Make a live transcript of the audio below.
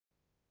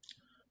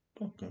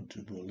Welcome to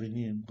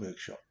Whirligig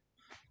Workshop,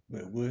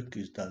 where work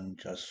is done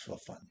just for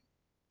fun.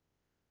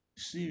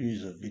 This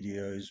series of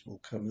videos will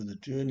cover the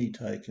journey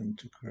taken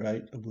to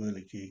create a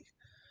whirligig,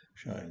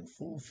 showing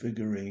 4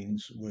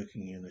 figurines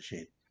working in a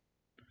shed.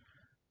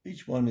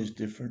 Each one is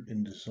different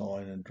in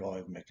design and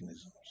drive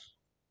mechanisms.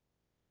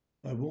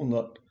 I will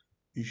not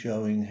be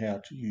showing how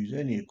to use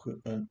any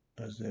equipment,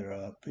 as there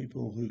are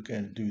people who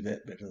can do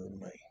that better than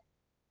me.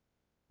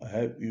 I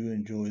hope you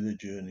enjoy the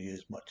journey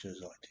as much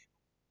as I did.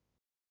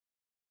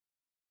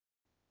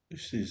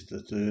 This is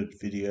the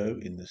 3rd video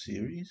in the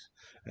series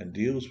and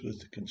deals with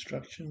the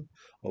construction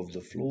of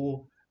the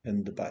floor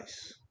and the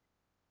base.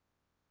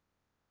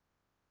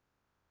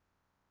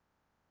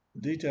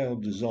 The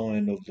detailed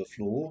design of the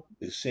floor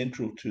is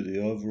central to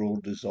the overall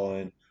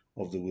design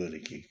of the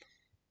whirligig.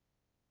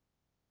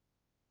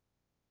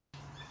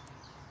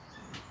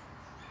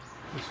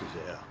 This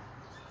is our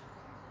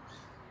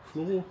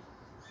floor.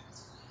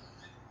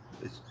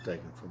 It's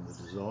taken from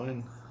the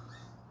design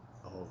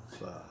of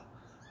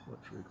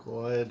what's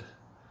required.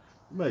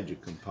 The major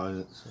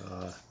components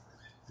are,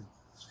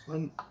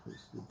 one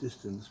is the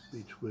distance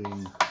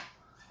between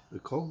the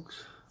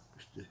cogs,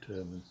 which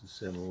determines the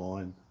center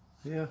line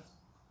here,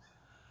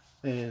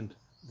 and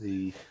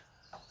the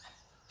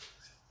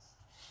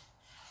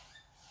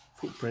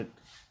footprint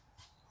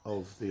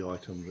of the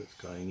item that's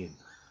going in.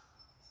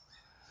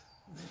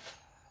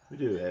 We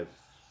do have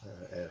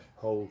our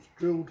holes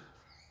drilled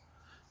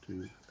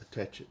to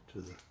attach it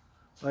to the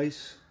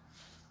base.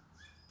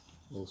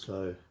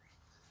 Also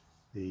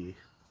the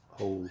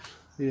holes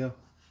here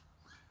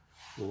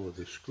for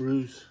the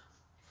screws,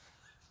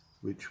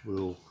 which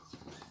will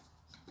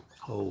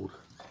hold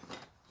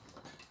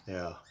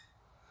our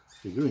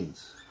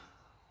figurines.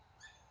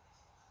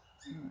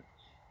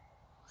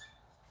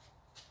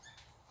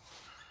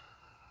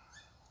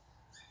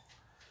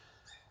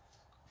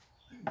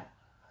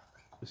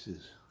 This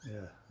is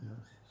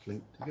it's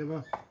linked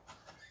together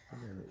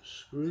and then it's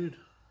screwed.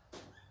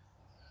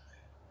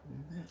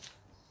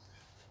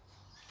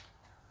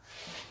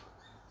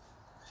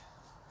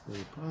 Pull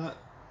apart,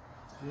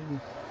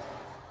 then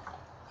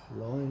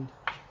lined,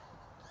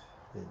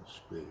 then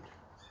screwed.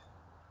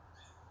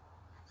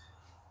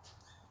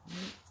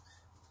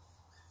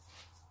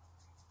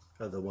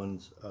 Other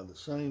ones are the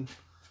same.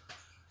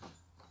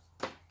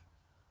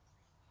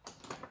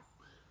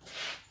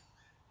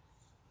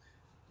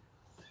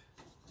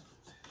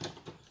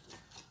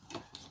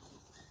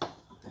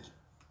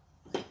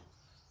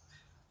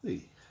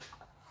 The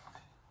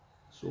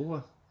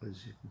saw,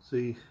 as you can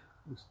see,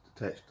 is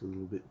attached a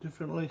little bit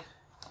differently.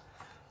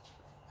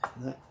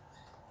 And that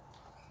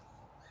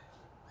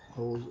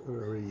holes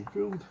are already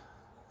drilled.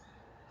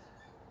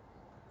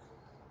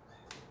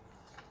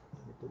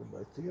 Put them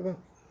both together.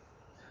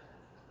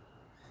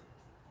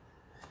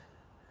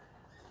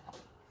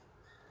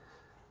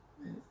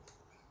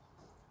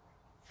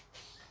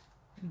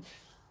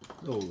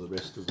 All the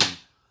rest of them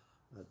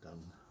are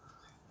done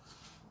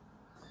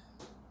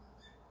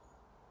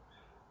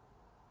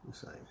the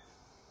same.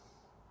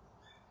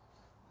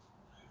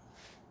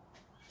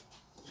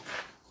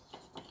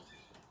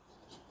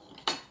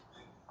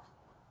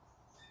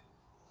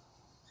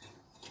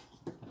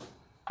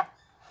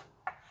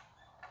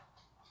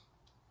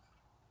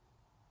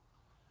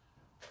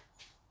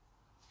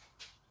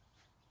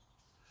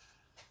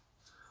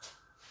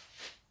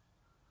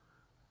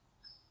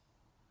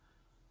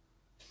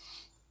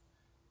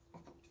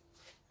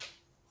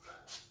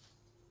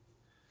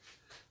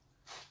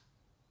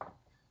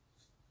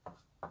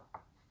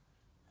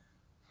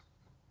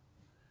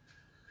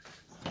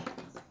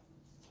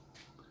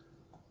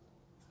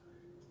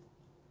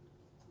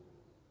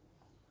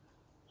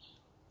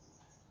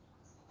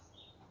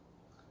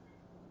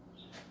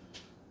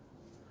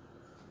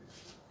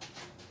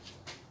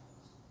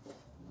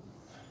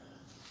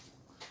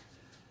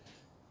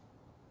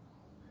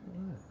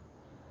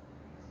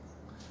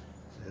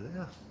 There they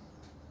are.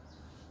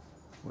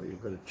 What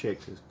you've got to check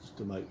is just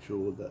to make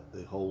sure that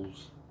the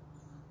holes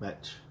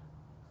match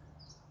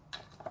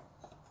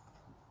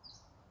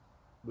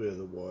where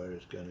the wire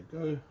is going to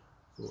go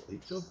for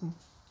each of them.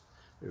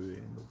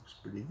 Everything looks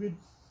pretty good.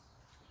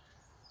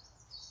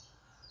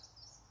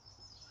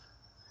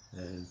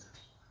 And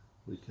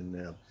we can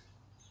now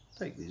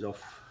take these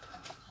off.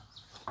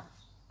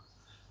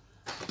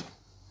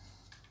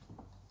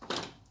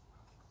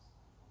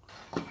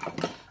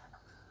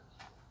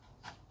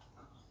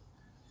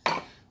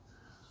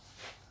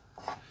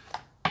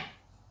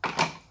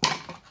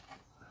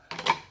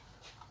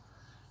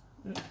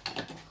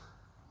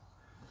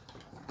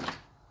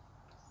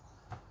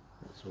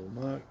 It's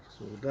all marked,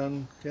 it's all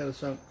done,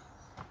 countersunk,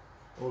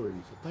 all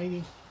ready for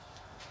painting,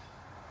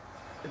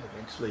 and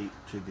eventually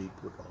to be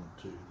put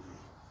onto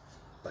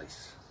the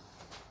base.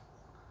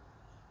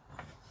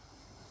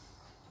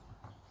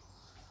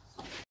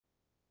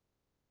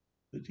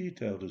 The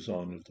detailed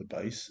design of the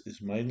base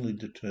is mainly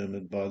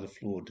determined by the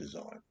floor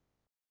design.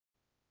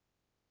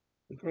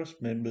 The cross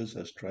members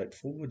are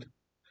straightforward.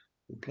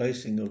 The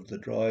placing of the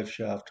drive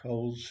shaft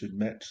holes should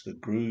match the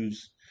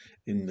grooves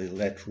in the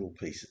lateral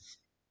pieces.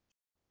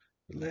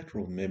 The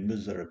lateral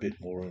members are a bit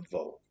more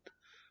involved.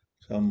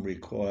 Some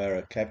require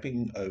a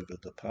capping over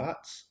the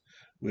parts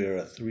where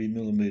a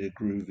 3mm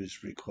groove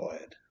is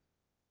required.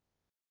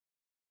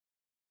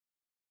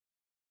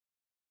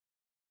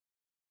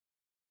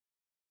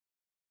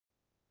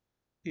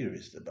 Here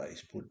is the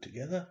base put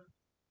together.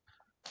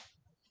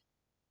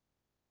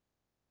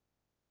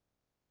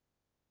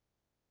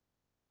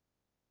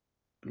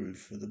 Groove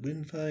for the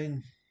wind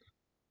vane.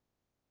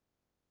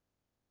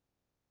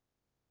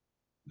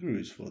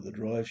 Grooves for the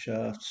drive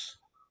shafts.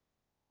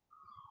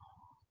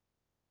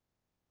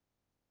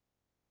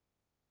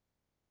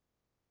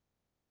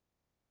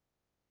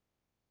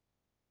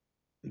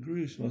 The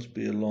grooves must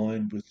be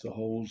aligned with the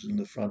holes in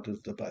the front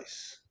of the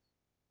base.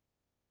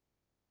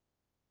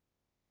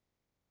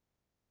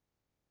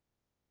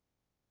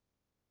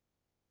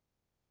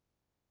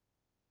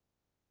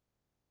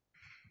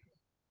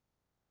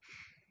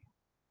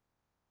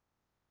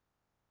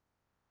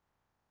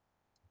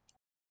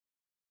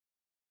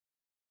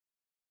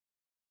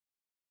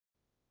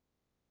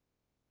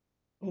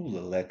 All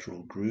the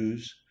lateral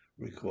grooves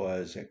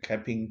requires a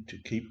capping to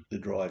keep the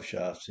drive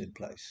shafts in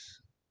place.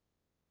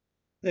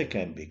 They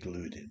can be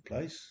glued in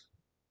place.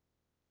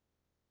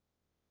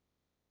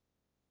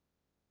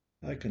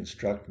 I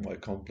construct my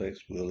complex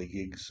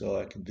whirligigs so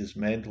I can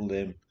dismantle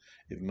them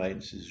if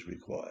maintenance is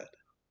required.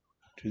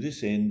 To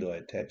this end, I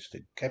attach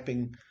the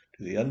capping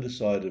to the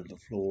underside of the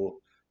floor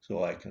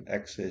so I can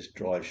access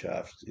drive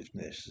shafts if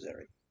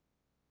necessary.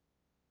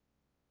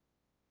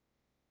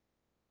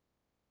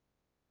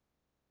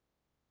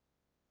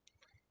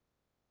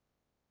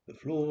 The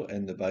floor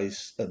and the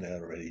base are now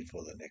ready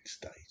for the next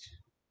stage.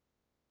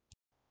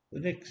 The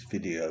next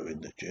video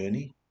in the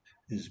journey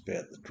is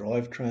about the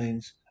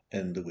drivetrains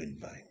and the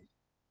wind vane.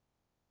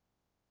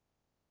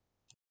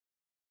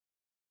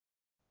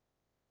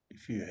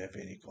 If you have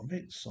any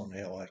comments on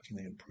how I can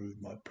improve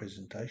my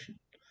presentation,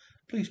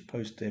 please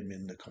post them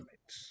in the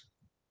comments.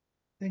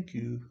 Thank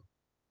you.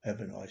 Have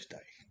a nice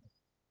day.